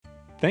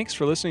Thanks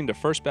for listening to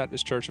First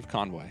Baptist Church of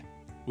Conway.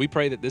 We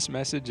pray that this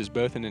message is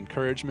both an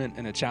encouragement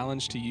and a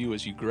challenge to you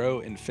as you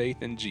grow in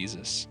faith in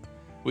Jesus.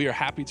 We are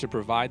happy to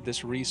provide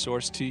this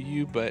resource to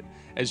you, but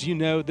as you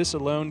know, this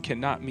alone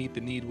cannot meet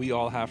the need we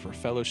all have for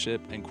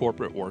fellowship and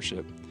corporate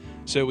worship.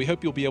 So we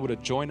hope you'll be able to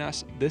join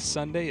us this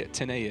Sunday at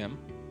 10 a.m.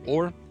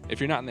 Or if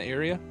you're not in the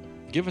area,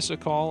 give us a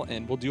call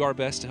and we'll do our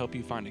best to help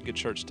you find a good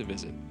church to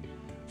visit.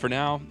 For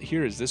now,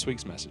 here is this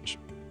week's message.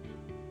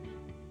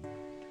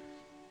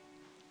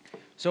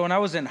 So when I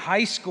was in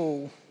high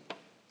school,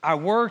 I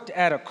worked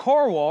at a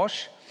car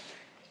wash,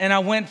 and I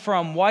went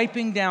from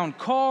wiping down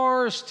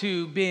cars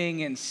to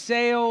being in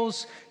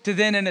sales to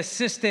then an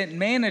assistant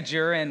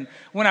manager. And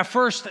when I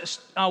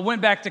first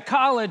went back to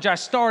college, I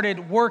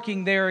started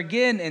working there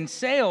again in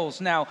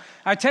sales. Now,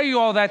 I tell you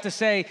all that to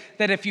say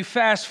that if you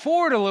fast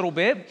forward a little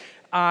bit,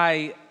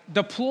 I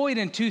deployed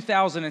in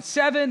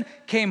 2007,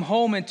 came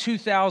home in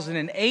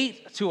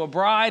 2008 to a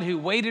bride who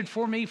waited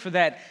for me for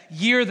that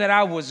year that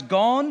I was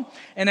gone.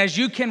 And as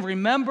you can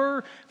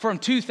remember, from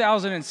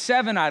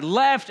 2007, I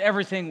left.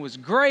 Everything was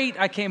great.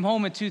 I came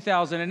home in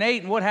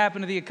 2008, and what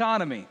happened to the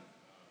economy?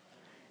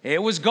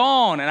 It was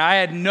gone, and I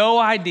had no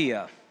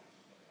idea.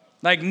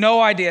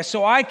 No idea.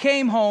 So I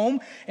came home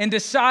and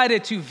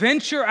decided to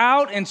venture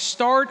out and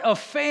start a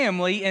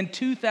family in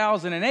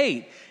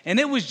 2008. And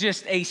it was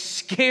just a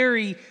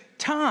scary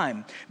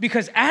time,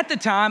 because at the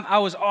time I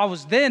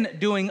was then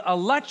doing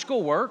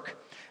electrical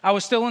work. I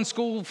was still in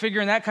school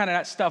figuring that kind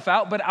of stuff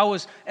out, but I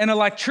was an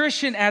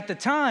electrician at the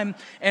time.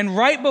 And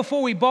right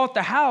before we bought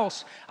the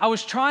house, I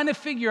was trying to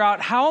figure out,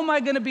 how am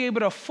I going to be able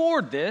to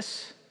afford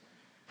this?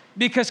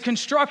 Because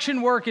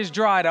construction work is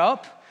dried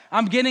up.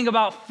 I'm getting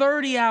about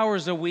 30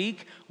 hours a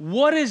week.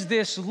 What does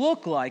this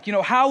look like?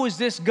 How is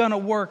this going to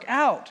work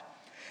out?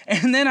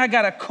 And then I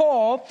got a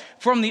call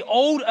from the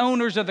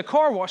owners of the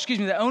car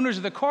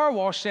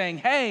wash saying,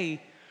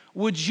 hey,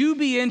 would you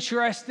be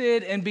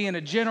interested in being a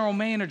general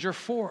manager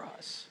for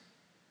us?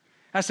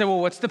 I said, well,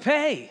 what's the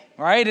pay?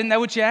 Right? Isn't that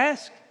what you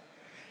ask?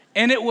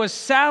 And it was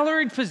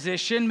salaried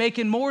position,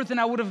 making more than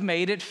I would have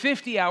made at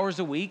 50 hours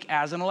a week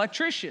as an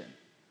electrician.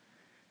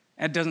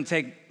 And it doesn't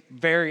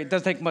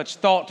take much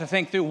thought to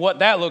think through what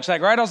that looks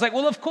like, right? I was like,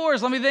 well, of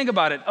course, let me think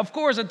about it. Of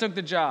course I took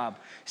the job.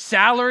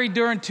 Salary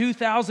during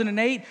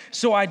 2008,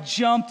 so I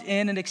jumped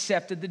in and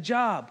accepted the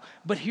job.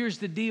 But here's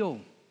the deal.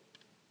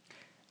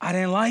 I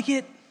didn't like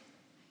it.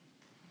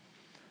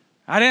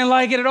 I didn't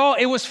like it at all.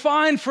 It was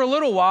fine for a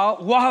little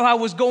while I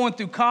was going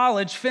through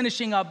college,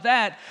 finishing up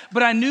that,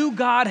 but I knew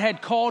God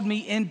had called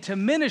me into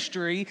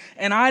ministry,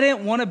 and I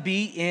didn't want to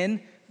be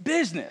in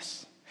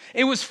business.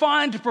 It was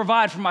fine to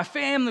provide for my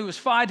family. It was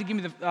fine to give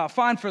me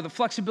fine for the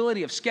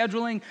flexibility of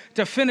scheduling,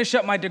 to finish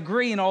up my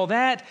degree and all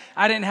that.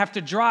 I didn't have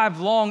to drive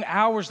long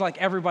hours like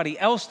everybody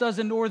else does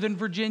in Northern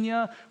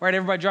Virginia, right?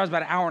 Everybody drives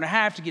about an hour and a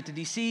half to get to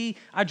DC.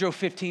 I drove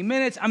 15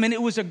 minutes.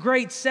 It was a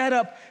great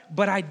setup,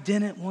 but I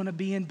didn't want to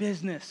be in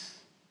business.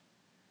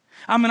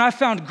 I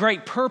found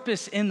great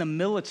purpose in the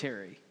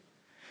military.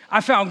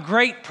 I found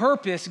great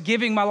purpose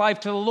giving my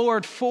life to the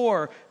Lord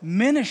for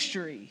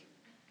ministry.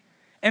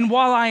 And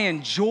while I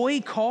enjoy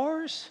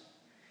cars,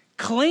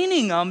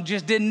 cleaning them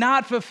just did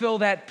not fulfill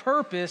that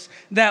purpose,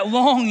 that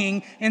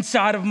longing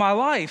inside of my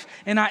life.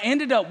 And I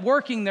ended up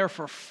working there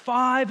for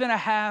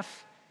 5.5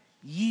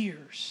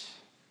 years.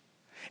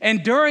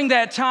 And during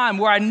that time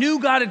where I knew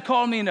God had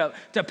called me into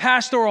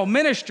pastoral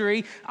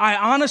ministry, I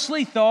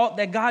honestly thought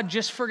that God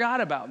just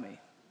forgot about me.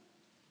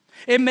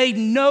 It made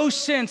no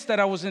sense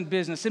that I was in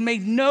business. It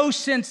made no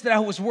sense that I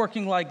was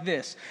working like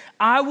this.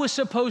 I was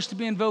supposed to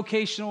be in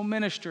vocational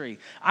ministry.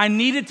 I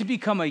needed to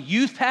become a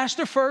youth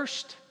pastor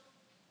first,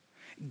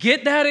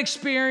 get that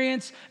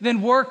experience,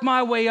 then work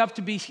my way up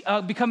to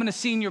becoming a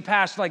senior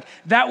pastor.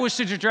 That was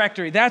the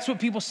trajectory. That's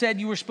what people said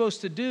you were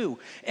supposed to do.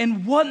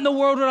 And what in the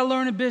world would I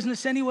learn in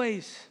business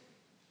anyways?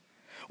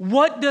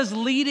 What does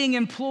leading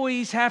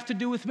employees have to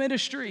do with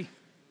ministry?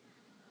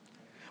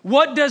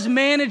 What does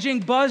managing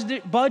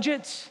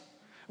budgets,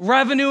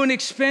 revenue and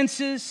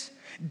expenses,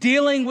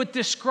 dealing with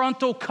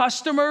disgruntled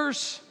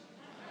customers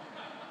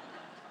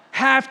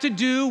have to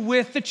do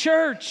with the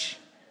church?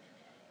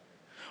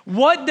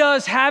 What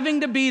does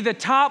having to be the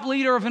top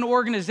leader of an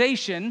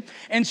organization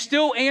and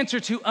still answer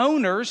to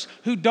owners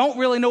who don't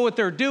really know what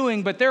they're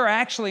doing, but they're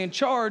actually in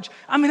charge?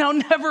 I'll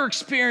never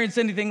experience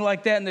anything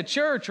like that in the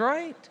church,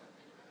 right?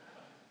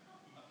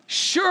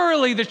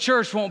 Surely the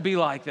church won't be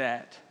like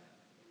that.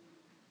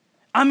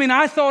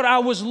 I thought I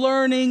was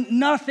learning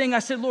nothing. I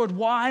said, Lord,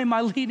 why am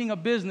I leading a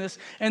business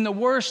in the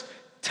worst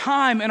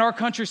time in our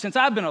country since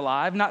I've been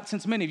alive? Not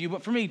since many of you,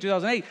 but for me,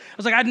 2008. I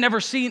was like, I'd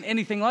never seen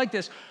anything like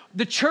this.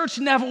 The church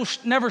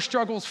never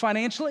struggles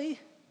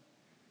financially.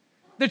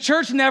 The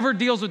church never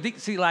deals with,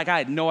 I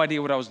had no idea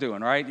what I was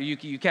doing, right?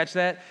 You catch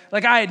that?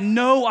 I had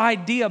no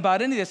idea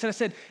about any of this. And I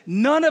said,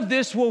 none of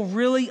this will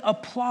really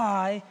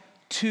apply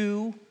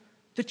to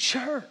the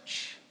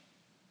church.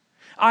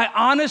 I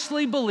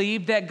honestly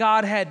believed that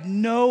God had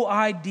no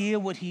idea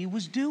what he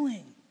was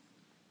doing.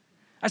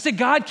 I said,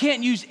 God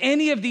can't use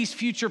any of these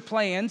future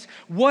plans.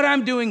 What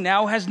I'm doing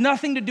now has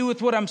nothing to do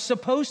with what I'm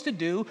supposed to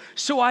do,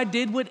 so I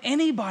did what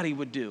anybody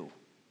would do.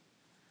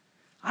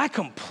 I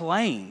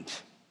complained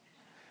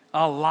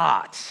a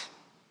lot.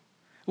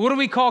 What do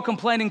we call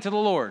complaining to the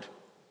Lord?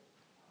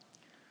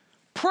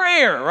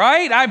 Prayer,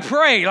 right? I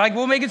prayed, like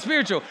we'll make it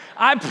spiritual.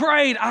 I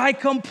prayed, I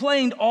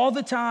complained all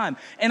the time,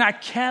 and I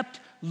kept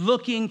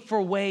looking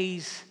for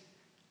ways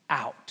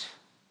out.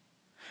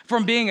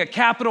 From being a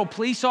Capitol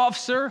police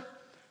officer,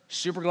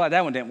 super glad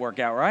that one didn't work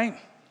out, right?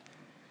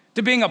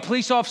 To being a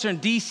police officer in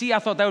D.C., I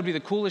thought that would be the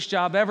coolest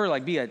job ever,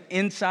 like be an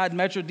inside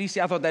Metro D.C.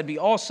 I thought that'd be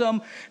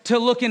awesome. To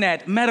looking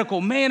at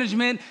medical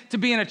management, to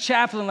being a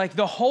chaplain, like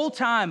the whole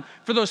time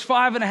for those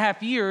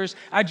 5.5 years,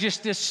 I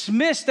just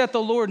dismissed that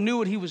the Lord knew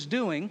what he was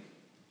doing.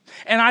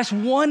 And I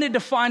wanted to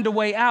find a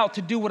way out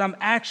to do what I'm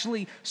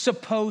actually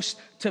supposed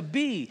to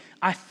be.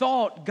 I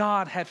thought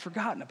God had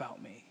forgotten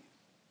about me.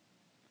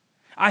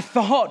 I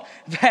thought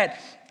that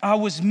I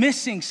was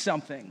missing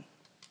something.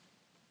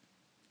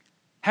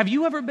 Have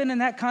you ever been in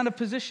that kind of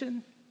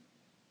position?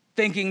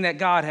 Thinking that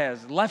God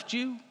has left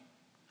you?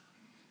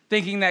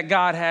 Thinking that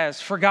God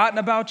has forgotten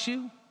about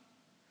you?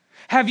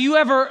 Have you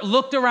ever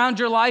looked around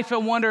your life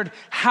and wondered,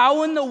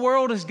 how in the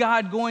world is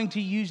God going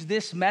to use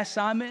this mess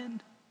I'm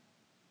in?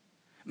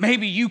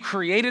 Maybe you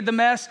created the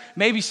mess,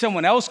 maybe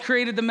someone else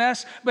created the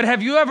mess, but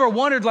have you ever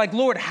wondered, like,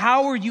 Lord,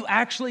 how are you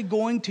actually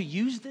going to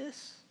use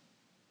this?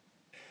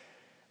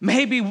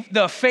 Maybe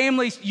the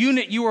family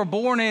unit you were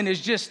born in is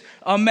just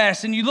a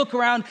mess, and you look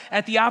around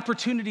at the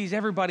opportunities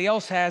everybody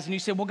else has, and you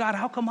say, well, God,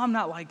 how come I'm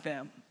not like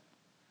them?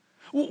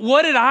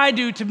 What did I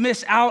do to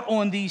miss out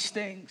on these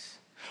things?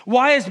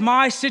 Why is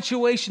my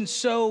situation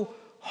so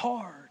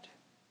hard?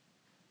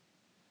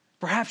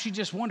 Perhaps you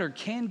just wondered,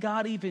 can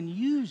God even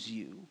use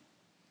you?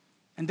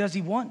 And does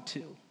he want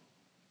to?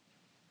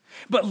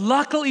 But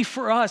luckily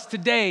for us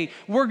today,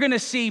 we're going to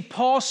see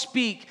Paul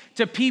speak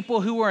to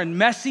people who are in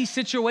messy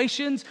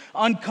situations,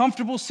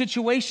 uncomfortable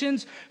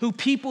situations,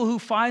 people who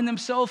find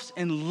themselves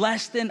in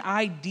less than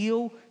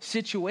ideal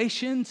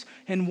situations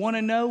and want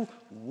to know,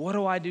 what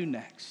do I do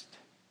next?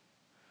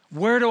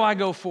 Where do I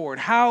go forward?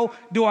 How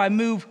do I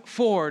move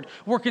forward?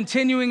 We're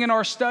continuing in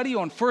our study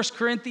on 1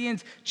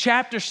 Corinthians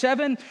chapter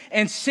 7,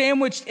 and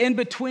sandwiched in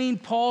between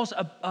Paul's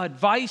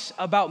advice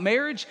about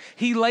marriage,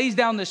 he lays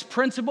down this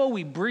principle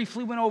we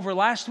briefly went over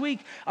last week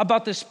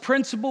about this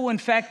principle, in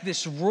fact,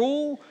 this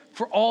rule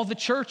for all the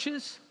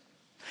churches.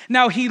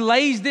 Now, he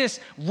lays this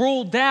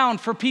rule down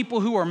for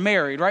people who are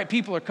married, right?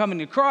 People are coming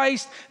to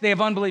Christ. They have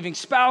unbelieving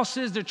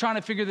spouses. They're trying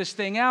to figure this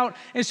thing out.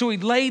 And so he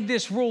laid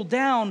this rule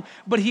down,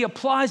 but he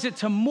applies it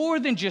to more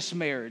than just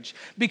marriage,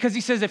 because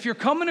he says, if you're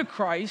coming to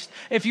Christ,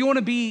 if you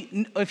want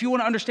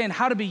to understand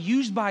how to be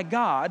used by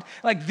God,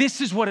 like,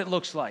 this is what it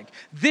looks like.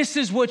 This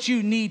is what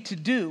you need to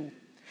do.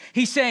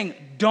 He's saying,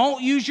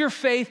 don't use your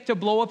faith to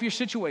blow up your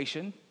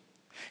situation.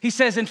 He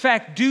says, in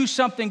fact, do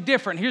something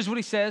different. Here's what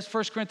he says,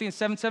 1 Corinthians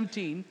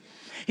 7:17.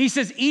 He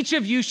says, each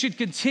of you should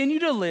continue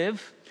to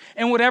live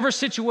in whatever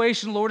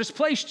situation the Lord has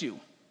placed you,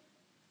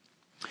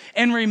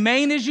 and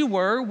remain as you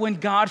were when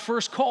God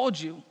first called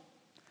you.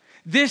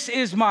 This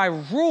is my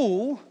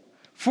rule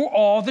for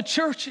all the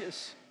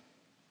churches.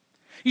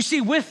 You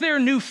see, with their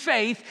new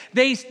faith,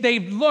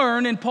 they've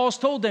learned, and Paul's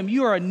told them,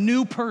 you are a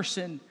new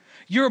person.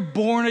 You're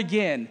born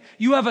again.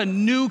 You have a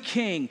new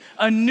king,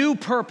 a new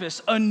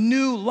purpose, a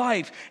new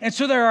life. And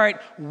so they're, all right,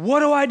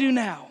 what do I do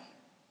now?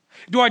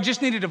 Do I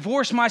just need to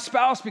divorce my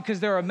spouse because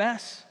they're a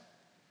mess?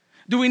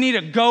 Do we need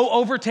to go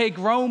overtake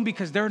Rome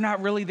because they're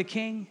not really the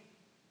king?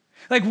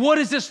 Like, what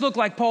does this look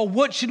like, Paul?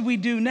 What should we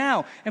do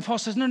now? And Paul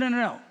says,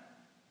 no.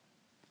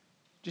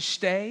 Just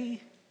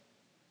stay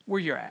where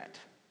you're at.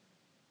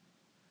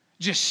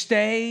 Just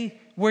stay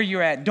where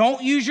you're at.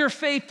 Don't use your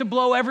faith to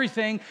blow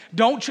everything.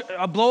 Don't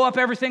blow up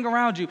everything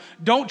around you.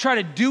 Don't try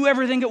to do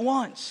everything at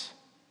once.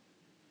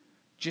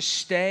 Just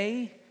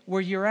stay where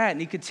you're at.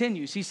 And he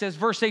continues. He says,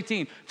 verse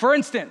 18, for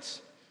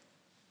instance,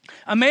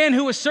 a man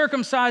who was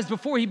circumcised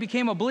before he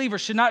became a believer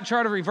should not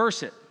try to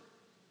reverse it.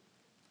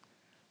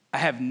 I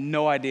have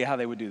no idea how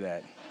they would do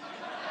that.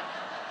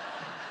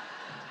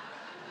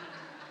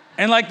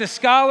 And like the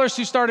scholars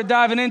who started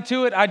diving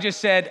into it, I just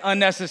said,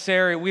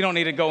 unnecessary. We don't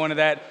need to go into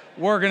that.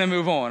 We're going to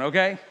move on,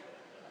 okay?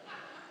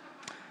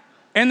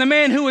 And the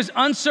man who was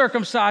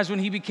uncircumcised when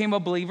he became a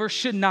believer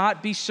should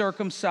not be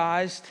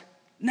circumcised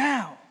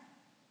now.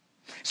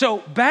 So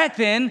back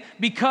then,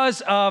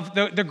 because of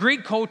the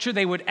Greek culture,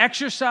 they would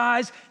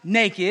exercise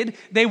naked.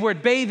 They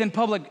would bathe in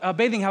public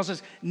bathing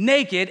houses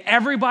naked.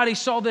 Everybody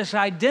saw this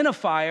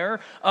identifier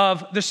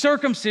of the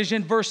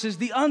circumcision versus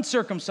the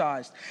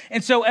uncircumcised.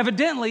 And so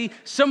evidently,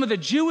 some of the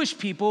Jewish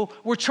people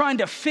were trying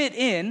to fit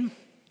in,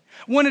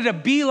 wanted to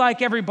be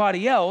like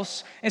everybody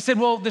else, and said,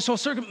 well, this whole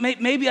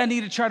maybe I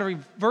need to try to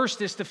reverse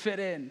this to fit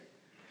in.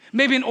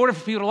 Maybe in order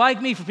for people to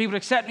like me, for people to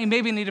accept me,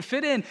 maybe I need to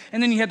fit in.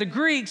 And then you had the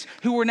Greeks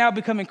who were now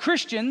becoming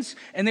Christians,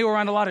 and they were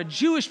around a lot of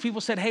Jewish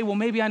people, said, hey, well,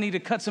 maybe I need to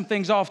cut some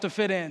things off to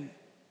fit in.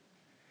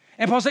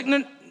 And Paul's like,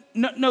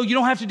 no, you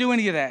don't have to do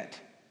any of that.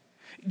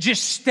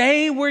 Just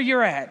stay where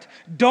you're at.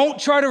 Don't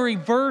try to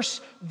reverse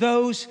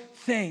those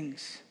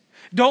things.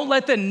 Don't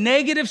let the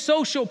negative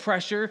social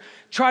pressure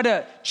try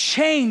to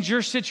change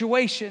your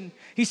situation.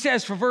 He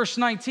says for verse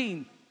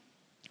 19,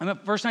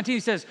 he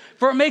says,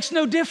 for it makes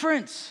no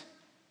difference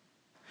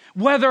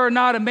whether or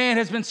not a man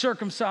has been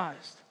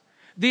circumcised.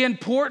 The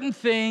important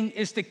thing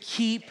is to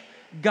keep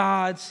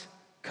God's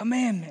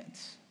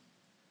commandments.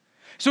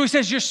 So he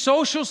says your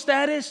social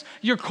status,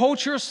 your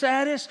cultural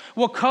status,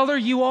 what color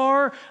you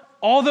are,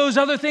 all those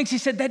other things, he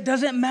said that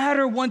doesn't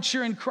matter once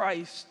you're in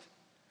Christ.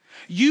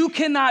 You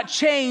cannot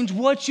change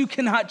what you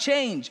cannot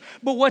change.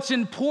 But what's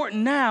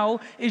important now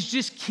is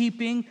just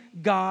keeping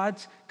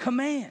God's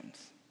commands.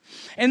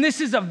 And this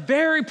is a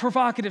very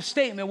provocative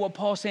statement, what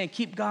Paul's saying,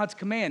 keep God's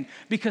command,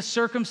 because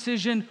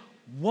circumcision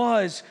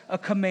was a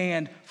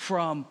command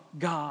from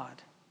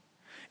God.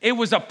 It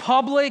was a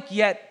public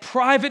yet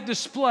private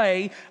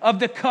display of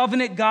the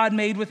covenant God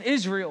made with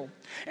Israel.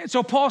 And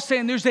so Paul's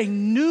saying there's a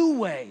new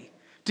way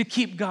to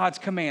keep God's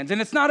commands.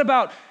 And it's not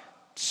about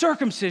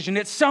circumcision,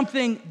 it's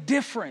something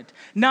different.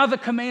 Now the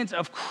commands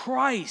of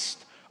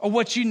Christ are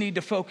what you need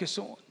to focus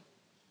on.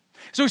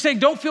 So he's saying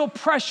don't feel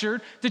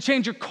pressured to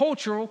change your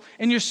cultural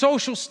and your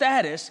social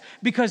status,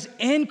 because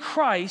in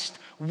Christ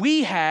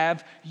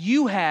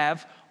you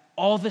have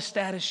all the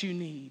status you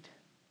need.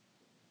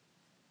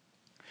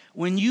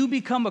 When you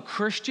become a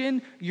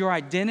Christian, your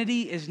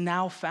identity is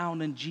now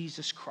found in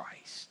Jesus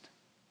Christ.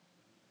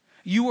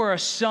 You are a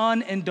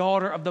son and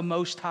daughter of the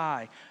Most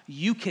High.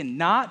 You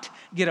cannot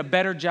get a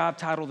better job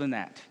title than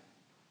that.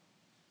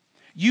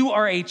 You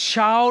are a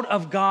child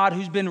of God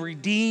who's been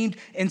redeemed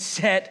and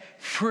set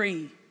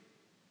free.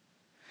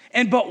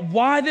 But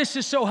why this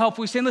is so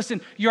helpful, he's saying,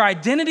 listen, your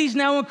identity's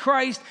now in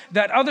Christ,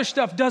 that other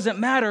stuff doesn't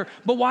matter,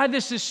 but why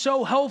this is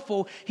so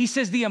helpful, he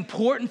says the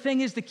important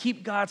thing is to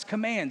keep God's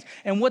commands.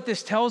 And what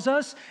this tells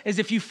us is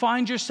if you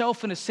find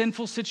yourself in a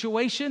sinful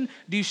situation,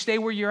 do you stay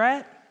where you're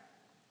at?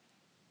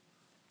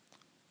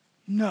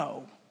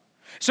 No.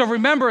 So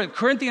remember,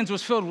 Corinthians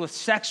was filled with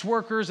sex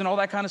workers and all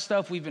that kind of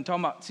stuff we've been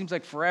talking about, it seems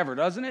like forever,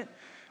 doesn't it?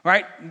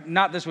 Right?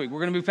 Not this week. We're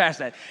going to move past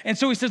that. And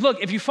so he says,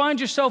 look, if you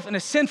find yourself in a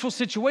sinful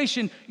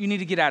situation, you need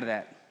to get out of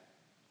that.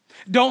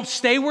 Don't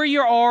stay where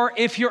you are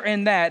if you're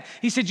in that.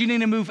 He said you need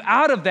to move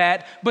out of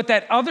that, but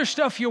that other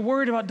stuff you're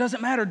worried about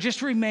doesn't matter.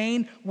 Just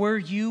remain where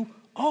you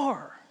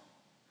are.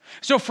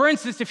 So for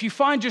instance, if you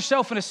find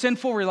yourself in a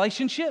sinful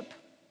relationship,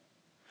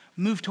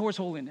 move towards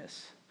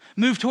holiness.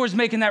 Move towards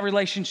making that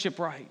relationship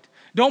right.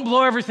 Don't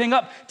blow everything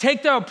up.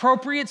 Take the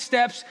appropriate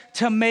steps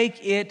to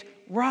make it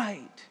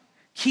right.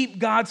 Keep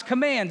God's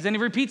commands. Then he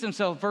repeats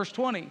himself, verse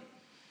 20.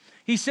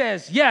 He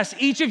says, yes,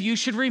 each of you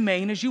should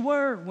remain as you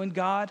were when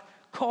God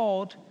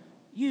called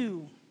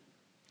you.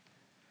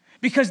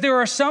 Because there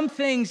are some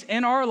things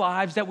in our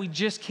lives that we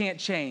just can't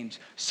change.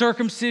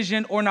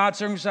 Circumcision or not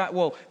circumcised.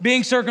 Well,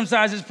 being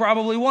circumcised is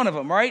probably one of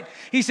them, right?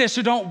 He says,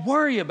 so don't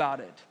worry about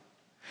it.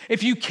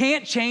 If you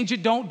can't change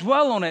it, don't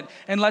dwell on it.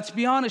 And let's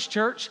be honest,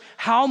 church,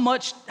 how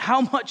much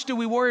do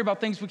we worry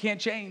about things we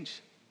can't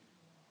change?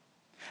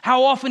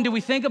 How often do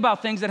we think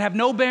about things that have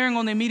no bearing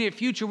on the immediate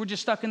future? We're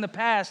just stuck in the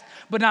past,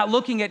 but not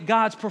looking at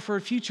God's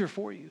preferred future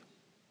for you.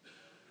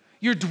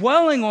 You're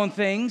dwelling on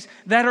things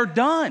that are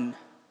done,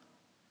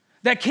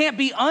 that can't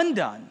be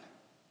undone.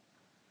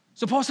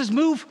 So Paul says,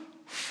 move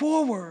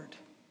forward.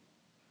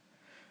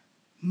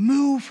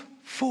 Move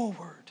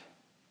forward.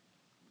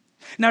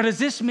 Now, does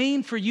this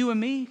mean for you and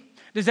me,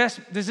 does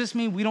this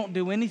mean we don't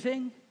do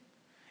anything?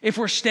 If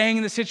we're staying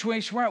in the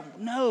situation we're at?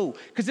 No,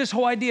 because this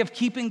whole idea of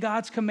keeping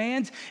God's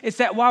commands, it's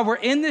that while we're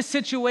in this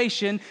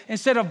situation,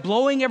 instead of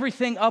blowing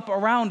everything up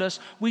around us,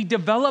 we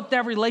develop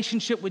that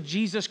relationship with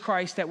Jesus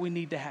Christ that we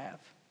need to have.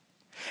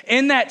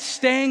 In that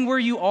staying where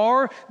you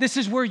are, this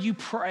is where you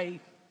pray.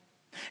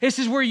 This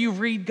is where you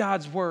read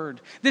God's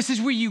word. This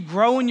is where you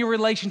grow in your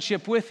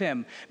relationship with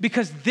him.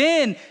 Because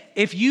then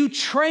if you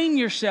train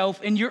yourself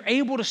and you're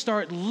able to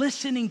start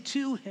listening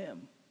to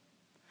him,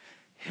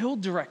 he'll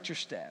direct your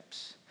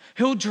steps.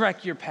 He'll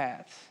direct your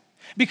path.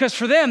 Because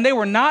for them, they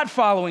were not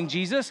following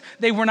Jesus.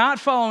 They were not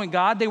following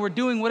God. They were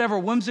doing whatever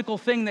whimsical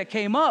thing that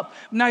came up.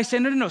 Now he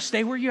said, no,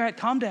 stay where you're at.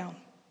 Calm down.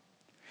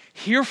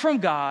 Hear from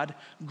God,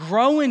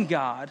 grow in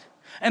God,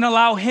 and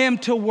allow him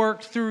to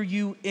work through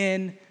you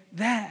in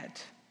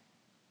that.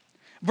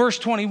 Verse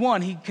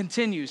 21, he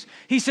continues.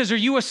 He says, are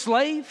you a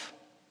slave?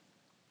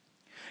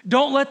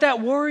 Don't let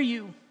that worry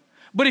you.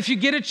 But if you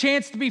get a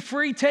chance to be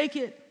free, take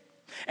it.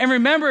 And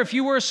remember, if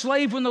you were a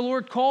slave when the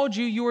Lord called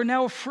you, you are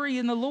now free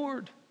in the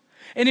Lord.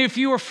 And if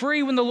you were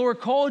free when the Lord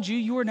called you,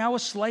 you are now a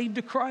slave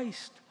to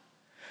Christ.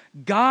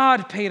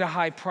 God paid a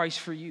high price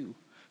for you,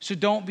 so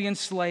don't be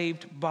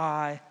enslaved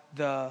by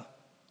the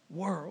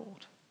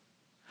world.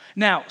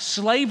 Now,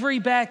 slavery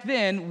back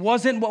then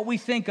wasn't what we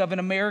think of in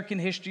American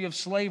history of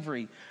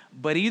slavery.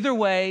 But either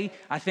way,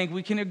 I think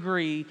we can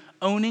agree,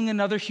 owning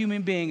another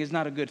human being is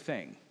not a good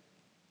thing.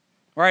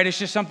 Right? It's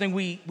just something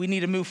we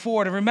need to move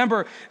forward. And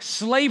remember,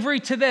 slavery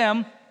to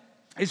them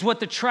is what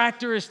the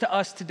tractor is to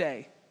us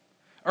today.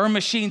 or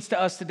machines to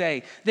us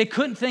today. They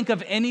couldn't think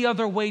of any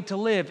other way to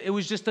live. It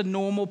was just a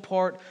normal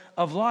part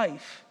of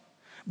life.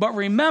 But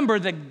remember,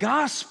 the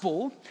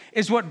gospel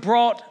is what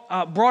brought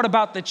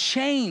about the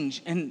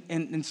change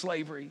in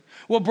slavery,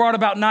 what brought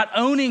about not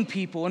owning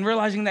people and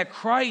realizing that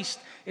Christ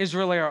is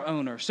really our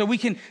owner. So we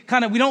can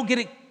we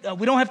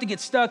don't have to get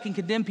stuck and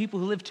condemn people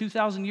who lived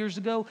 2,000 years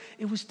ago.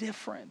 It was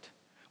different.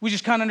 We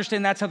just kind of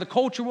understand that's how the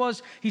culture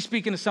was. He's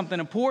speaking to something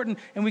important,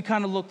 and we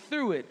kind of look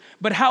through it.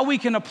 But how we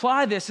can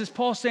apply this is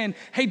Paul saying,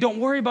 hey, don't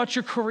worry about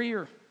your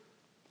career.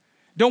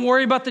 Don't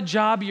worry about the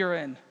job you're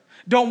in.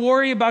 Don't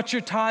worry about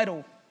your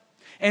title.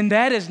 And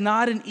that is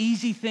not an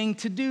easy thing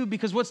to do,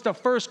 because what's the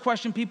first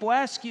question people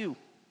ask you?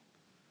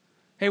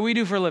 Hey, what do you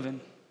do for a living?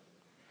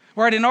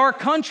 Right, in our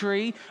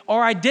country,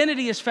 our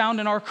identity is found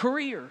in our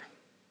career.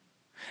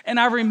 And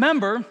I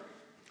remember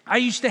I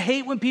used to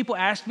hate when people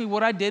asked me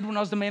what I did when I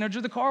was the manager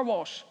of the car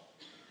wash.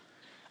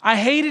 I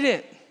hated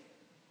it.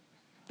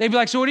 They'd be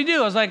like, so what do you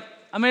do? I was like,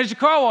 I manage a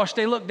car wash.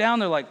 They look down,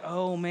 they're like,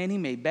 oh man, he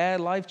made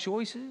bad life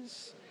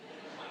choices.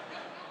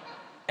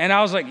 And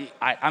I was like,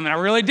 I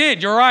really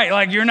did. You're right.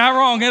 Like, you're not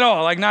wrong at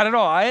all. Like, not at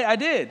all. I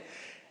did.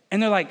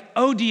 And they're like,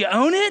 oh, do you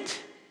own it?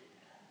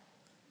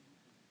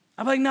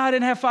 I'm like, no, I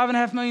didn't have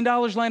 $5.5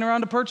 million laying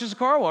around to purchase a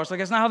car wash. Like,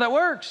 that's not how that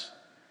works.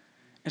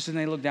 And so then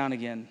they look down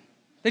again.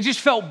 They just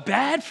felt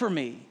bad for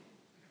me,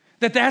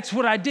 that's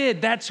what I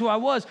did. That's who I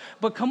was.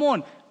 But come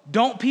on,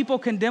 don't people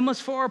condemn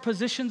us for our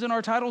positions and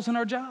our titles and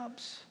our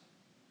jobs?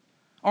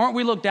 Aren't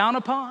we looked down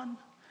upon?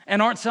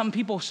 And aren't some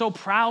people so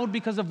proud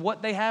because of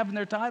what they have in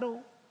their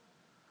title?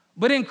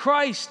 But in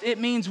Christ, it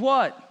means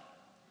what?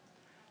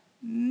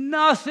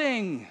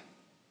 Nothing.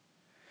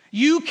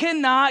 You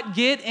cannot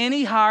get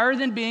any higher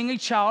than being a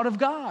child of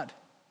God.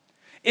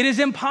 It is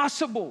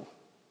impossible.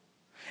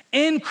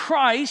 In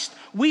Christ,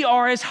 we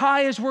are as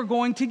high as we're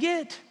going to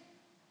get.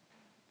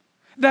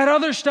 That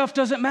other stuff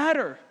doesn't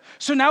matter.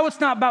 So now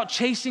it's not about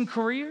chasing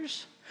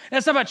careers.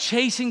 It's not about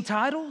chasing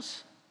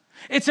titles.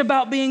 It's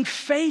about being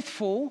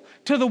faithful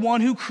to the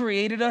one who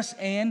created us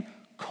and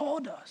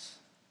called us.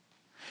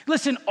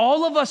 Listen,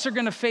 all of us are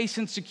going to face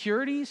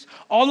insecurities.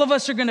 All of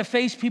us are going to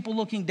face people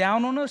looking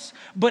down on us.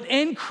 But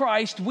in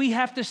Christ, we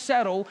have to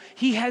settle.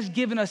 He has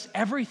given us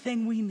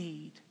everything we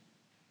need.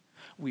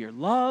 We are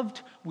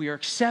loved, we are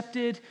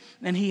accepted,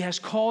 and He has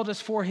called us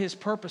for His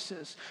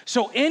purposes.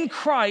 So in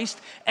Christ,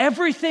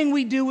 everything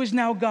we do is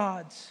now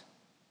God's.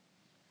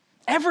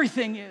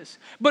 Everything is.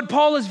 But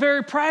Paul is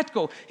very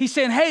practical. He's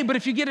saying, hey, but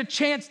if you get a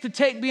chance to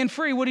take being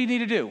free, what do you need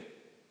to do?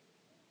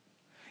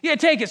 Yeah,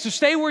 take it. So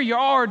stay where you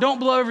are. Don't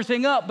blow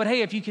everything up. But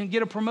hey, if you can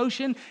get a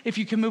promotion, if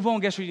you can move on,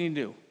 guess what you need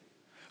to do?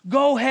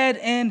 Go ahead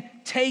and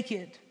take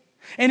it.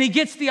 And he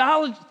gets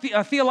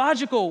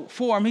theological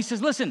form. He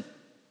says, listen,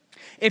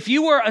 if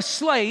you were a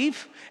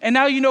slave and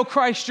now you know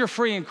Christ, you're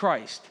free in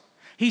Christ.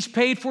 He's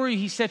paid for you.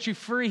 He set you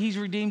free. He's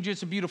redeemed you.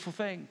 It's a beautiful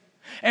thing.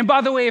 And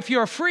by the way, if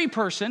you're a free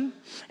person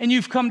and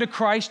you've come to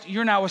Christ,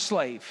 you're now a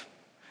slave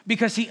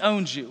because He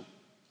owns you.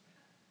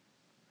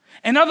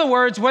 In other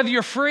words, whether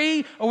you're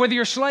free or whether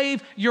you're a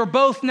slave, you're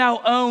both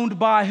now owned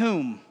by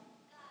whom?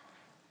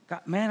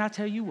 God, man, I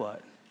tell you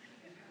what.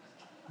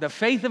 The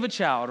faith of a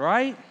child,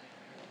 right?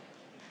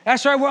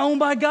 That's right, we're owned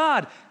by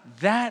God.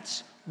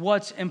 That's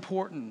what's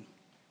important.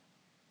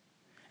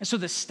 And so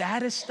the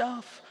status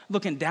stuff,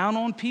 looking down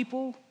on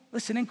people,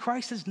 listen, in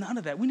Christ is none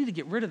of that. We need to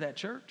get rid of that,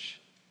 church.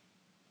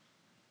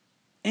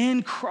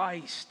 In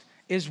Christ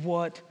is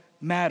what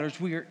matters.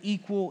 We are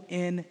equal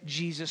in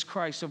Jesus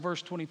Christ. So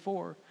verse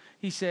 24,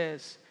 he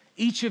says,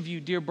 each of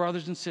you, dear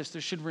brothers and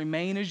sisters, should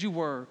remain as you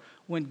were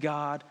when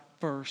God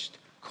first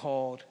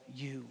called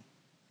you.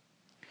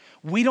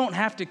 We don't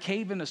have to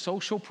cave into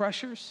social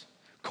pressures,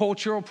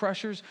 cultural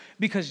pressures,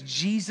 because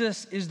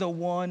Jesus is the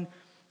one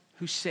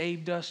who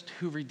saved us,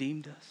 who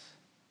redeemed us.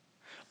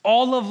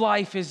 All of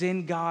life is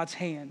in God's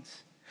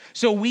hands.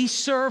 So we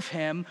serve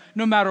Him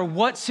no matter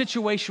what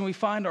situation we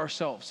find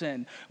ourselves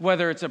in,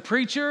 whether it's a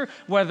preacher,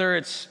 whether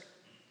it's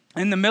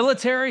in the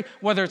military,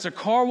 whether it's a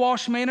car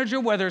wash manager,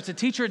 whether it's a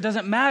teacher, it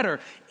doesn't matter.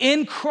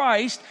 In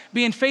Christ,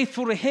 being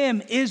faithful to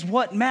Him is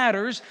what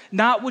matters,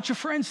 not what your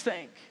friends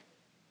think.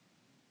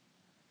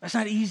 That's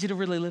not easy to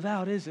really live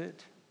out, is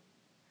it?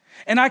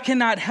 And I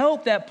cannot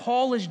help that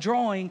Paul is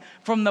drawing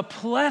from the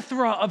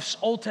plethora of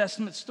Old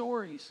Testament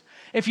stories.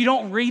 If you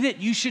don't read it,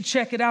 you should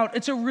check it out.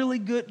 There's some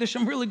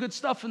really good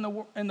stuff in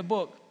the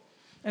book,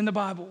 in the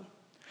Bible.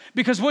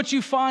 Because what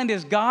you find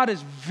is God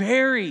is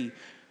very,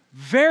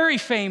 very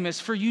famous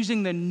for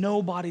using the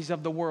nobodies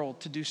of the world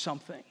to do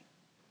something.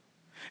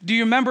 Do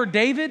you remember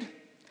David?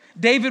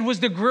 David was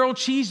the grilled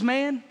cheese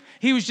man.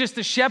 He was just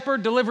a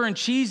shepherd delivering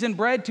cheese and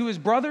bread to his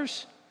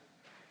brothers.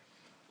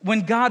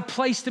 When God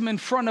placed him in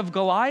front of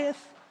Goliath,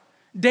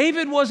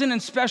 David wasn't in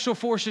special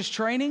forces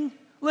training.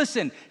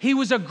 Listen, he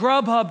was a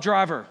Grubhub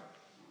driver.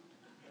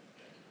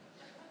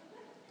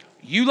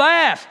 You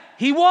laugh.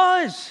 He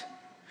was.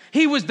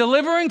 He was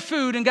delivering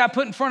food and got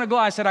put in front of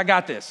Goliath and said, I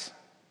got this.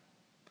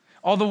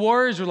 All the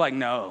warriors were like,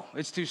 no,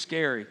 it's too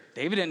scary.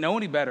 David didn't know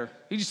any better.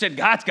 He just said,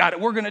 God's got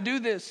it. We're going to do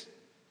this.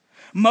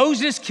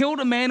 Moses killed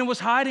a man and was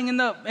hiding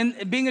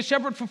and being a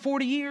shepherd for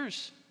 40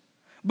 years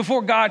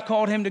before God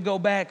called him to go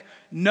back.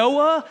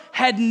 Noah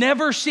had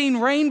never seen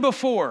rain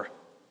before.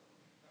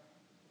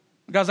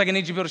 God's like, I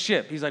need you to build a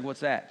ship. He's like,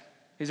 what's that?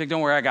 He's like,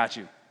 don't worry, I got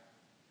you.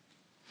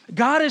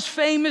 God is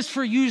famous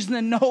for using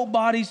the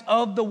nobodies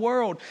of the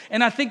world.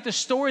 And I think the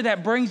story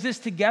that brings this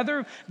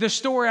together, the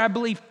story I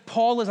believe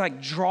Paul is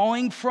like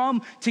drawing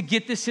from to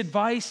get this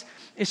advice,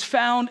 is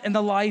found in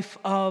the life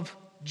of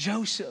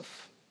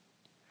Joseph.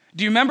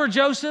 Do you remember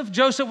Joseph?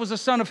 Joseph was the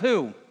son of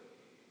who?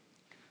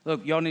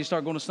 Look, y'all need to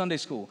start going to Sunday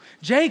school.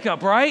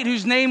 Jacob, right?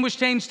 Whose name was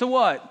changed to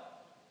what?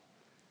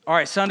 All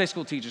right, Sunday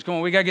school teachers, come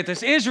on, we got to get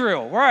this.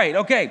 Israel, right,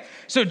 okay.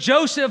 So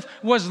Joseph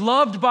was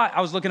loved by,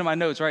 I was looking at my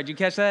notes, right? Did you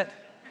catch that?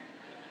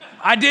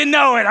 I didn't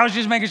know it. I was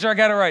just making sure I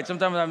got it right.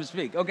 Sometimes I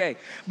misspeak. Okay.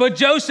 But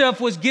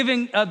Joseph was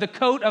giving the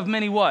coat of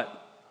many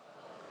what?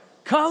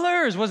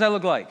 Colors. What does that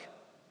look like?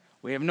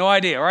 We have no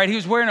idea, right? He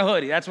was wearing a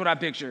hoodie. That's what I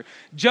picture.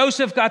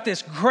 Joseph got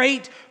this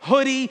great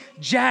hoodie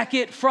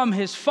jacket from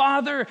his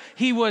father.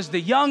 He was the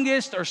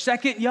youngest or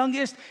second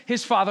youngest.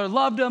 His father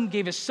loved him,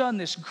 gave his son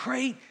this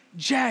great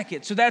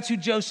jacket. So that's who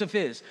Joseph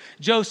is.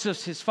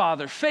 Joseph's his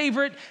father's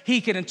favorite.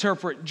 He can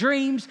interpret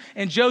dreams.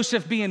 And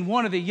Joseph, being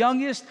one of the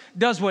youngest,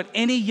 does what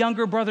any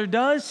younger brother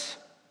does: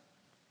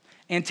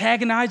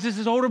 antagonizes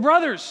his older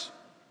brothers.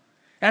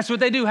 That's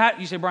what they do.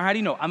 You say, Brian, how do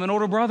you know? I'm an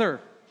older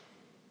brother.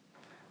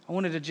 I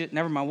wanted to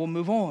never mind, we'll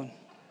move on.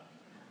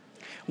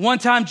 One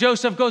time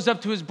Joseph goes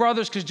up to his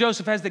brothers because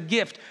Joseph has the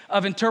gift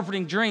of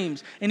interpreting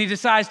dreams. And he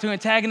decides to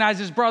antagonize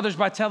his brothers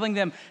by telling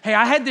them, hey,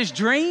 I had this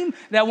dream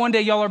that one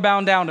day y'all are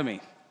bound down to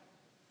me.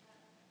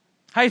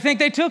 How do you think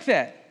they took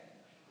that?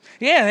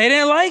 Yeah, they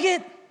didn't like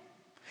it.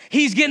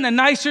 He's getting the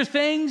nicer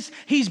things.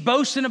 He's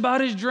boasting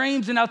about his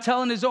dreams and now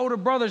telling his older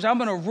brothers, I'm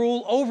going to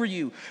rule over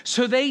you.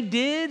 So they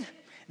did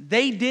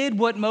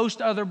what most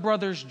other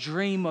brothers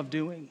dream of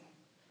doing.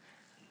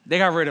 They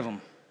got rid of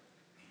him.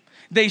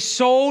 They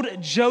sold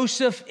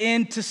Joseph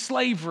into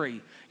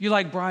slavery. You're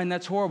like, Brian,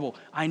 that's horrible.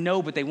 I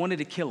know, but they wanted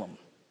to kill him.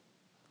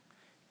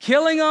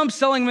 Killing him,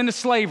 selling him into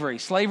slavery.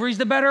 Slavery's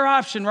the better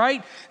option,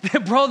 right?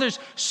 The brothers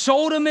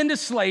sold him into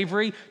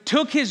slavery,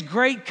 took his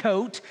great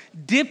coat,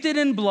 dipped it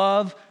in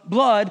blood,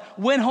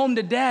 went home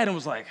to dad and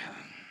was like,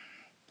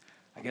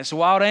 I guess a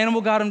wild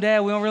animal got him,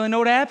 Dad. We don't really know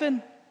what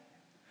happened.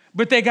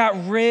 But they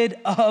got rid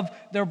of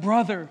their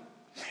brother.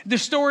 The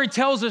story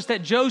tells us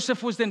that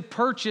Joseph was then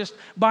purchased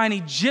by an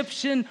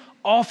Egyptian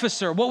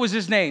officer. What was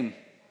his name?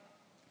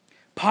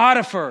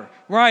 Potiphar,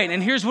 right?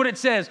 And here's what it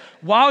says.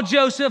 While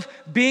Joseph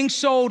being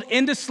sold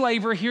into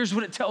slavery, here's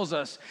what it tells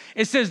us.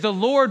 It says the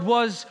Lord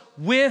was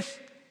with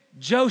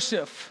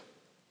Joseph.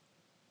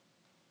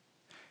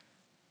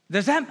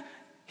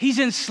 He's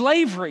in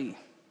slavery,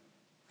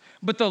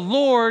 but the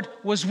Lord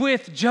was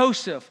with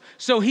Joseph.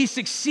 So he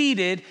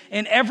succeeded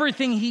in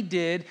everything he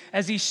did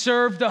as he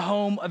served the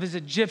home of his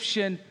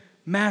Egyptian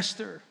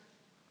master.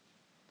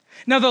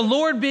 Now, the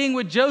Lord being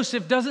with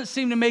Joseph doesn't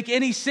seem to make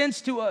any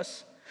sense to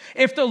us.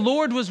 If the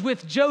Lord was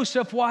with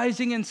Joseph, why is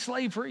he in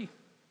slavery?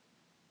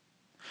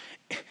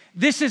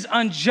 This is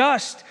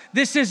unjust.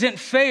 This isn't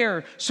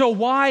fair. So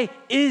why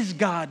is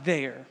God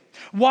there?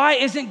 Why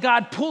isn't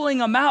God pulling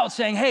him out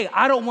saying, hey,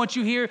 I don't want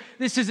you here.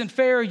 This isn't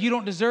fair. You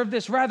don't deserve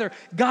this. Rather,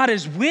 God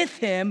is with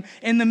him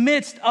in the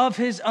midst of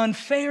his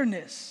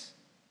unfairness,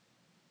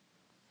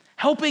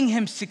 helping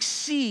him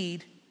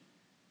succeed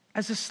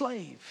as a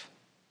slave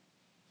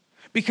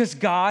because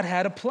God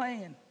had a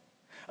plan.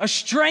 A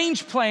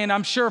strange plan,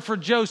 I'm sure, for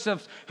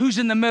Joseph, who's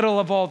in the middle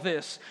of all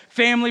this.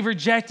 Family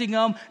rejecting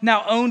him,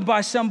 now owned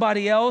by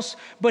somebody else.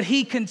 But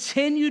he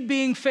continued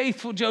being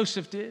faithful,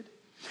 Joseph did.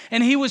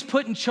 And he was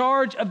put in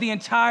charge of the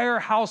entire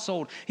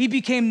household. He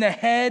became the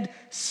head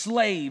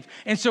slave.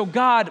 And so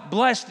God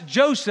blessed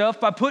Joseph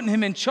by putting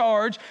him in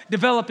charge,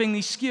 developing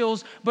these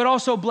skills, but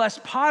also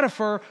blessed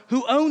Potiphar,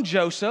 who owned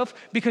Joseph,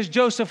 because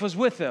Joseph was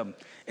with him.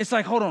 It's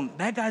like, hold on,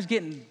 that guy's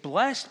getting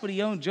blessed, but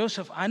he owned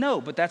Joseph. I know,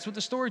 but that's what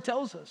the story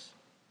tells us.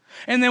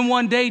 And then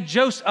one day,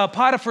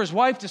 Potiphar's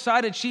wife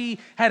decided she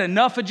had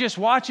enough of just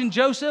watching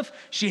Joseph.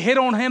 She hit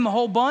on him a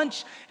whole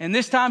bunch, and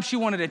this time she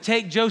wanted to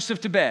take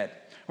Joseph to bed,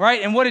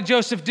 right? And what did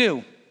Joseph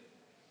do?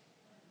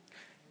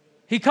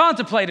 He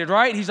contemplated,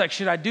 right? He's like,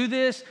 should I do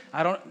this?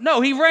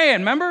 No, he ran,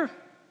 remember?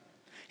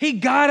 He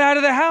got out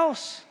of the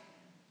house.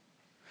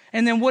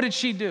 And then what did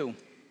she do?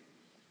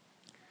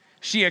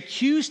 She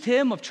accused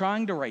him of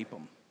trying to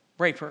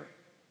rape her.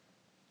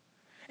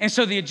 And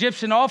so the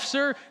Egyptian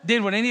officer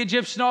did what any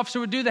Egyptian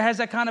officer would do that has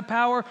that kind of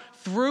power,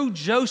 threw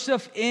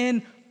Joseph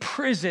in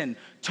prison.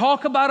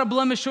 Talk about a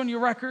blemish on your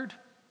record.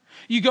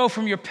 You go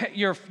from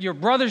your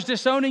brothers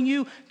disowning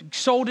you,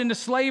 sold into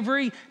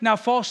slavery, now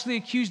falsely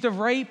accused of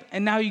rape,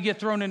 and now you get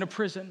thrown into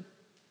prison.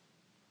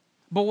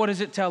 But what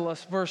does it tell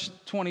us? Verse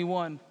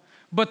 21.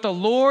 But the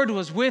Lord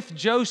was with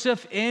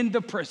Joseph in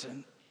the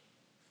prison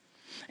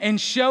and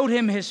showed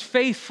him his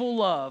faithful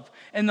love.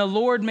 And the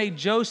Lord made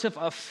Joseph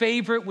a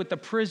favorite with the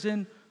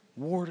prison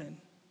warden.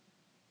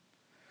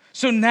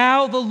 So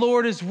now the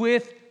Lord is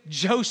with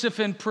Joseph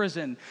in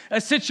prison, a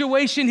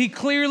situation he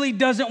clearly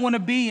doesn't want to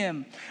be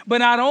in. But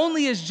not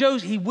only is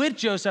he with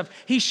Joseph,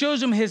 he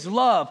shows him his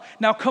love.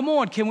 Now, come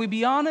on, can we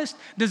be honest?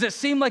 Does it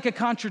seem like a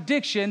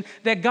contradiction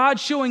that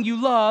God's showing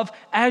you love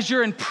as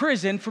you're in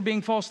prison for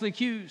being falsely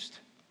accused?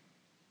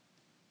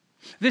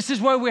 This is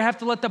why we have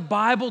to let the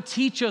Bible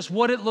teach us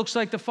what it looks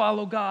like to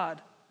follow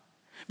God.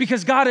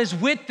 Because God is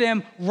with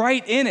them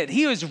right in it.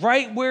 He is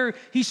right where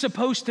he's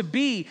supposed to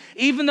be.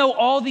 Even though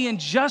all the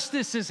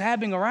injustice is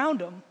happening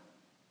around him,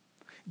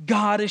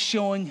 God is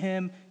showing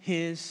him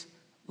his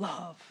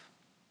love.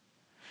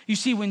 You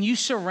see, when you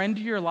surrender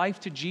your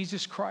life to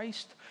Jesus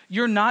Christ,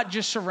 you're not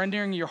just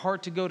surrendering your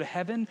heart to go to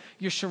heaven,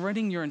 you're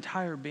surrendering your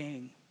entire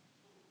being.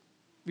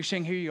 You're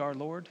saying, here you are,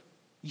 Lord,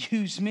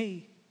 use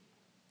me.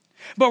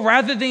 But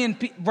rather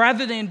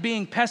than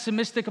being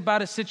pessimistic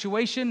about a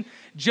situation,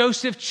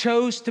 Joseph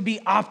chose to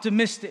be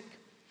optimistic.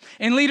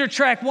 In Leader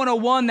Track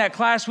 101, that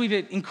class we've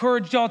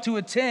encouraged y'all to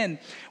attend,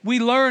 we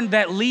learned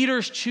that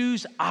leaders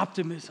choose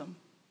optimism.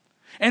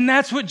 And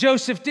that's what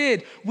Joseph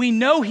did. We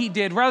know he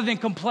did. Rather than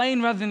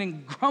complain, rather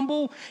than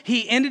grumble,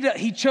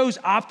 he chose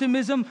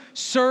optimism,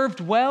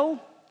 served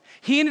well.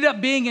 He ended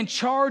up being in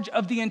charge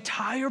of the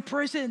entire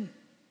prison.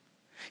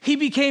 He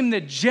became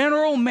the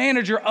general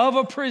manager of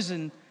a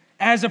prison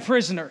as a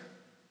prisoner.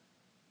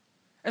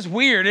 That's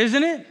weird,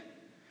 isn't it?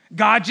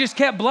 God just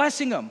kept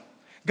blessing him.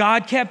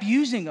 God kept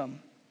using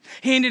him.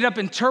 He ended up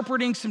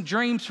interpreting some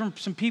dreams from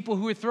some people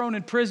who were thrown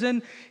in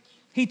prison.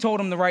 He told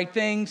them the right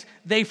things.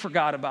 They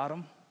forgot about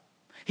him.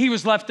 He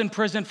was left in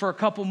prison for a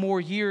couple more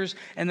years,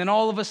 and then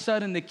all of a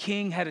sudden the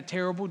king had a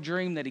terrible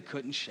dream that he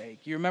couldn't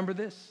shake. You remember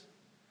this?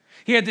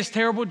 He had this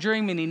terrible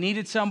dream and he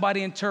needed somebody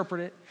to interpret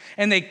it.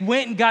 And they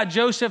went and got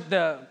Joseph.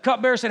 The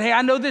cupbearer said, hey,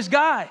 I know this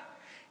guy.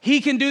 He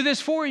can do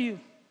this for you.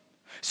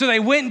 So they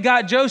went and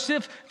got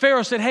Joseph.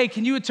 Pharaoh said, hey,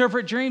 can you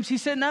interpret dreams? He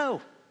said,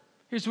 no.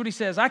 Here's what he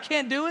says, I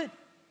can't do it.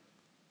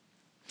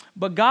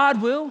 But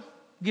God will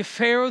give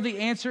Pharaoh the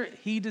answer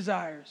he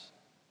desires.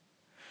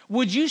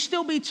 Would you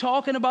still be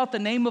talking about the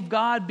name of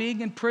God,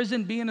 being in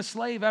prison, being a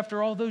slave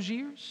after all those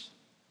years?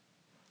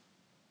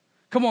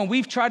 Come on,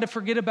 we've tried to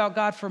forget about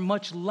God for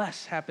much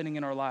less happening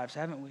in our lives,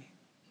 haven't we?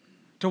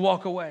 To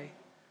walk away.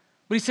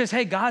 But he says,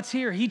 hey, God's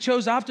here. He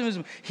chose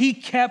optimism. He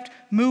kept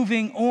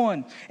moving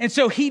on. And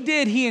so he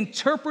did. He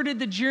interpreted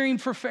the dream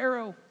for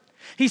Pharaoh.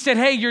 He said,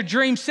 hey, your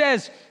dream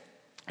says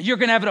you're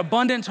going to have an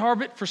abundant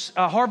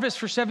harvest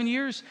for 7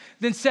 years,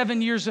 then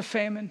 7 years of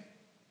famine.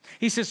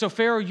 He says, so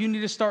Pharaoh, you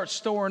need to start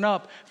storing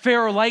up.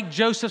 Pharaoh liked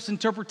Joseph's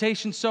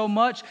interpretation so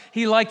much.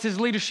 He liked his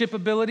leadership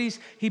abilities.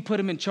 He put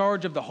him in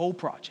charge of the whole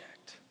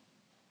project.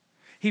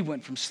 He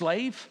went from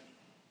slave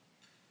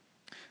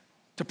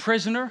to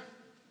prisoner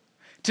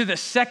to the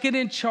second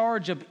in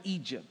charge of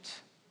Egypt.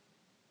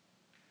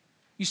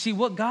 You see,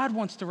 what God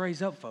wants to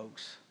raise up,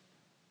 folks,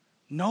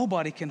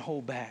 nobody can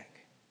hold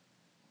back.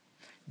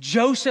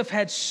 Joseph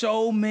had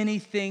so many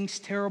things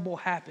terrible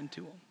happen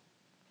to him,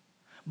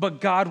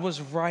 but God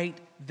was right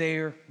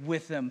there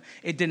with him.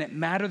 It didn't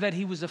matter that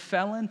he was a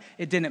felon.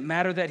 It didn't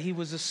matter that he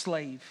was a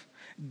slave.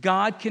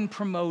 God can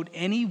promote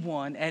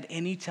anyone at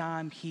any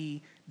time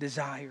he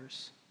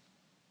desires.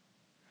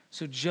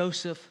 So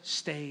Joseph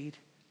stayed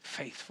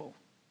faithful.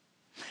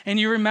 And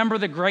you remember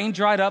the grain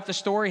dried up. The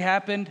story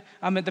happened.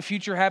 The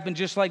future happened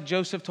just like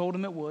Joseph told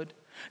him it would.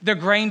 The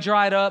grain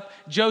dried up.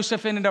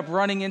 Joseph ended up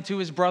running into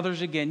his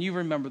brothers again. You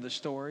remember the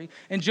story.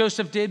 And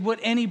Joseph did what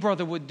any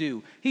brother would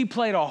do. He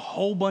played a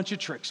whole bunch of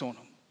tricks on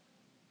them.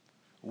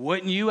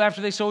 Wouldn't you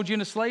after they sold you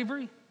into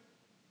slavery?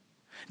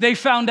 They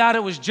found out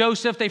it was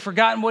Joseph. They'd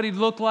forgotten what he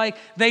looked like.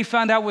 They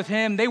found out with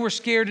him. They were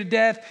scared to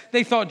death.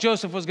 They thought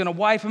Joseph was going to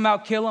wipe him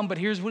out, kill him. But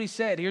here's what he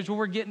said. Here's what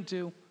we're getting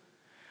to.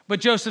 But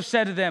Joseph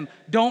said to them,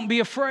 don't be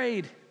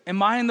afraid.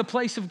 Am I in the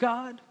place of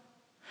God?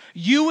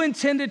 You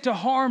intended to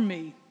harm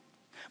me,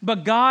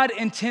 but God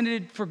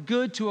intended for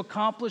good to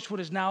accomplish what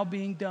is now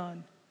being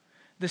done,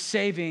 the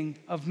saving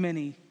of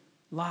many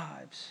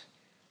lives.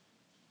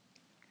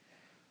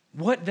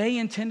 What they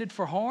intended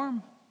for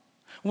harm,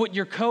 what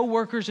your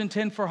co-workers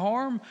intend for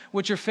harm,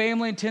 what your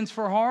family intends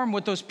for harm,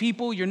 what those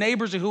people, your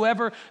neighbors or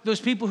whoever, those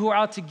people who are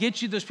out to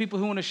get you, those people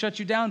who want to shut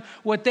you down,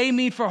 what they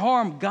mean for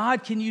harm,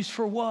 God can use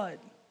for what?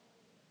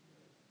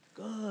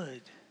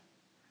 Good.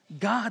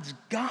 God's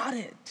got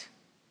it.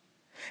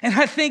 And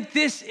I think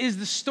this is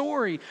the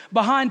story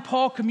behind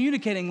Paul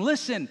communicating.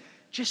 Listen,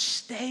 just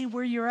stay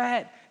where you're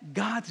at.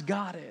 God's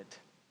got it.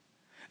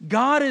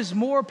 God is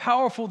more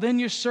powerful than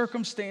your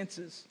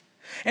circumstances.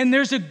 And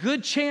there's a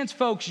good chance,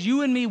 folks,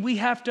 you and me, we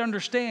have to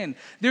understand.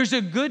 There's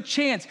a good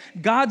chance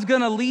God's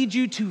going to lead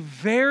you to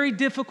very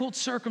difficult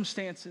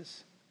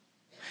circumstances.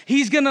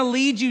 He's going to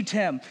lead you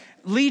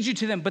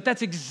to them, but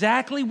that's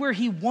exactly where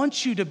he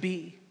wants you to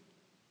be.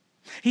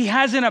 He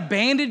hasn't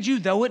abandoned you,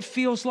 though it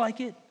feels like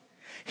it.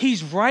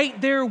 He's right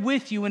there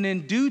with you, and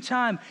in due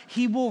time,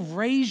 he will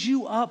raise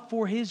you up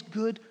for his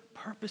good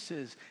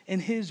purposes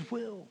and his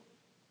will.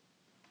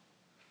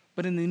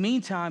 But in the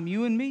meantime,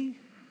 you and me,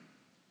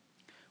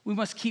 we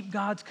must keep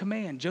God's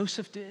command.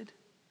 Joseph did.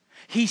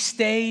 He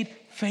stayed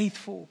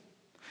faithful.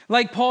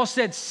 Like Paul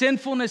said,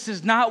 sinfulness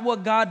is not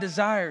what God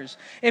desires.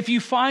 If you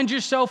find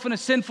yourself in a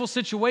sinful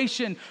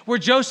situation where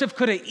Joseph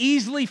could have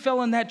easily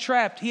fell in that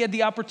trap, he had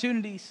the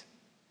opportunities.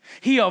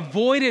 He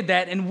avoided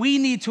that, and we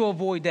need to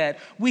avoid that.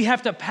 We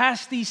have to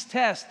pass these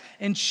tests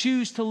and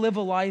choose to live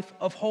a life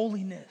of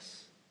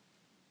holiness.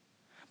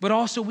 But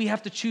also we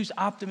have to choose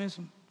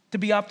optimism, to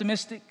be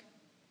optimistic.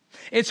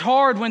 It's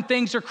hard when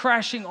things are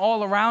crashing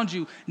all around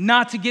you,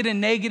 not to get in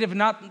negative,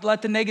 not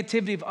let the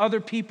negativity of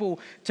other people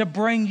to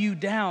bring you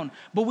down.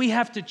 But we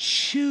have to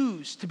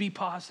choose to be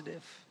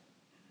positive.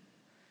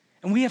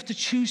 And we have to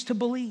choose to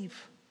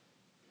believe.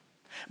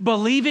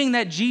 Believing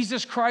that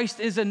Jesus Christ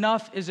is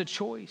enough is a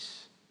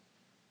choice.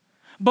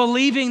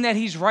 Believing that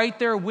he's right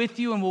there with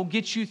you and will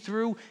get you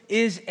through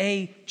is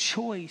a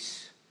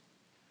choice.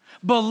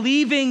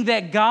 Believing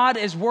that God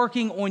is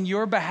working on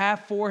your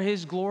behalf for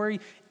his glory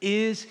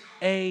is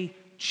a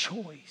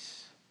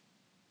choice.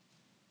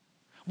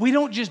 We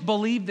don't just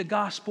believe the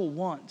gospel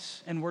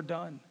once and we're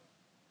done.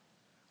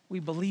 We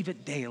believe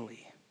it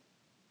daily.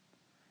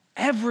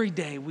 Every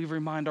day we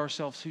remind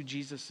ourselves who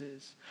Jesus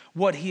is,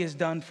 what he has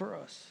done for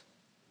us.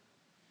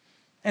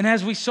 And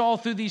as we saw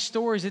through these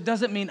stories, it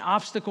doesn't mean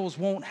obstacles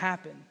won't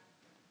happen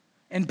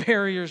and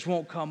barriers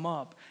won't come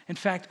up. In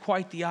fact,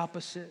 quite the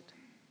opposite.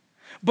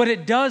 But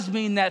it does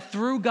mean that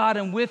through God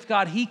and with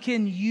God, he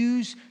can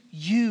use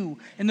you,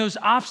 and those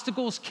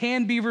obstacles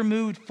can be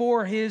removed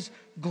for his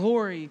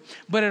glory.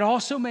 But it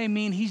also may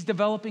mean he's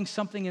developing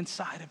something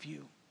inside of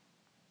you,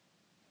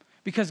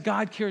 because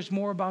God cares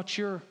more about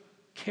your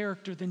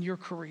character than your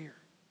career.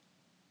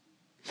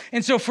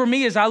 And so for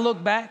me, as I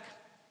look back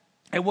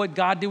at what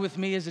God did with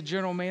me as a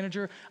general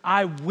manager,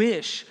 I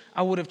wish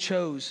I would have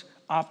chose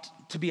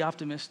to be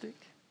optimistic,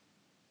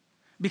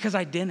 because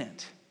I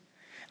didn't.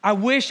 I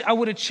wish I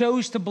would have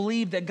chose to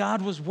believe that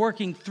God was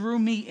working through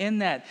me in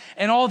that.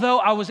 And although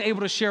I was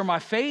able to share my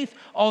faith,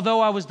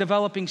 although I was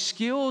developing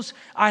skills,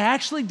 I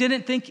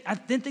didn't think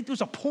there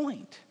was a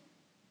point.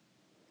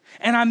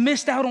 And I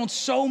missed out on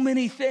so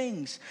many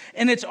things.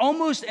 And it's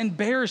almost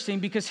embarrassing,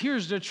 because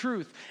here's the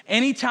truth.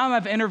 Anytime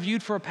I've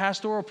interviewed for a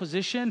pastoral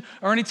position,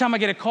 or anytime I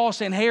get a call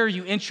saying, hey, are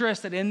you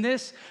interested in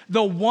this?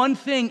 The one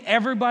thing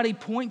everybody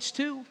points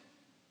to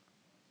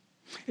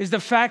is the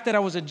fact that I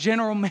was a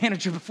general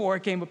manager before I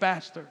became a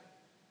pastor.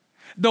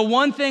 The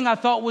one thing I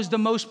thought was the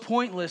most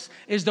pointless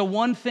is the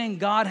one thing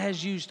God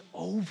has used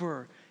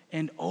over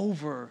and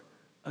over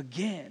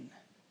again.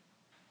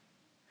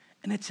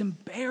 And it's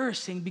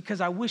embarrassing,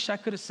 because I wish I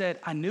could have said,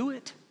 I knew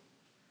it.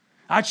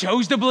 I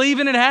chose to believe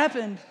and it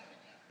happened.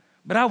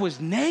 But I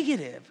was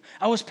negative.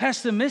 I was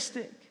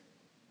pessimistic.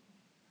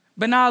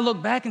 But now I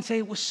look back and say,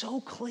 it was so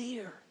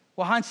clear.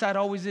 Well, hindsight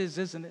always is,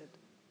 isn't it?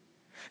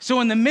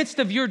 So in the midst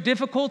of your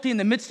difficulty, in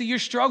the midst of your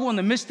struggle, in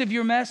the midst of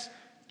your mess,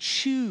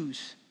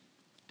 choose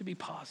to be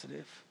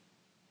positive.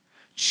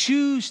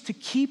 Choose to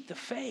keep the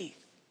faith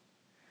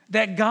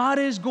that God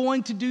is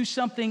going to do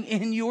something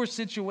in your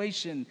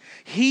situation.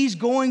 He's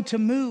going to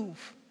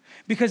move,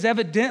 because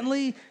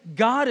evidently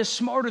God is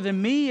smarter than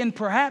me and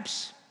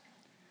perhaps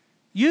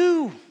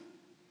you.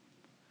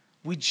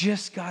 We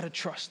just got to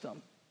trust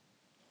him.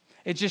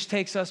 It just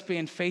takes us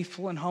being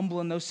faithful and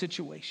humble in those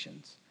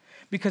situations.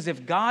 Because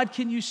if God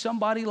can use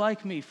somebody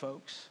like me,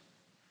 folks,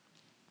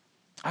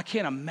 I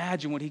can't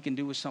imagine what he can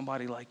do with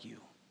somebody like you.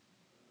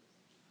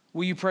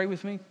 Will you pray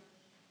with me?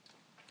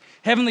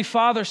 Heavenly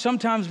Father,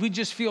 sometimes we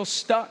just feel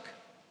stuck.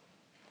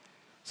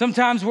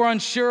 Sometimes we're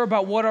unsure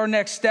about what our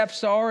next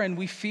steps are, and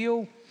we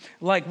feel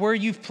like where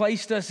you've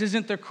placed us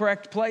isn't the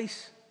correct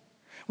place.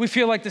 We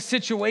feel like the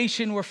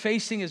situation we're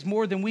facing is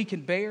more than we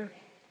can bear.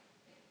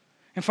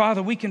 And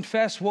Father, we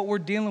confess what we're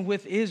dealing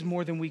with is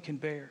more than we can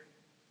bear.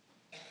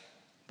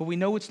 But we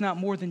know it's not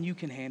more than you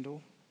can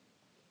handle.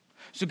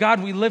 So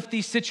God, we lift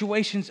these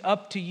situations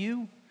up to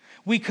you.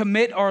 We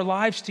commit our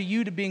lives to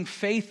you, to being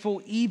faithful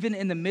even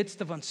in the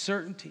midst of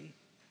uncertainty.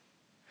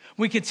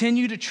 We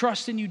continue to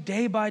trust in you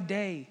day by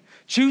day,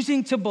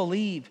 choosing to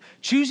believe,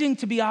 choosing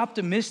to be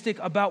optimistic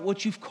about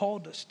what you've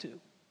called us to.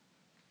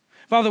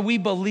 Father, we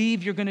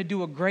believe you're going to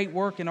do a great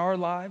work in our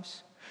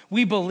lives.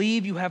 We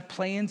believe you have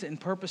plans and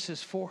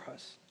purposes for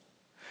us.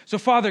 So,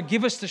 Father,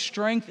 give us the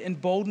strength and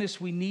boldness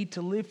we need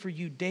to live for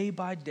you day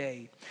by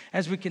day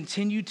as we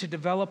continue to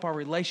develop our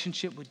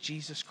relationship with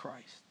Jesus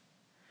Christ.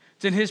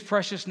 It's in his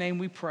precious name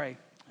we pray.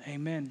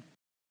 Amen.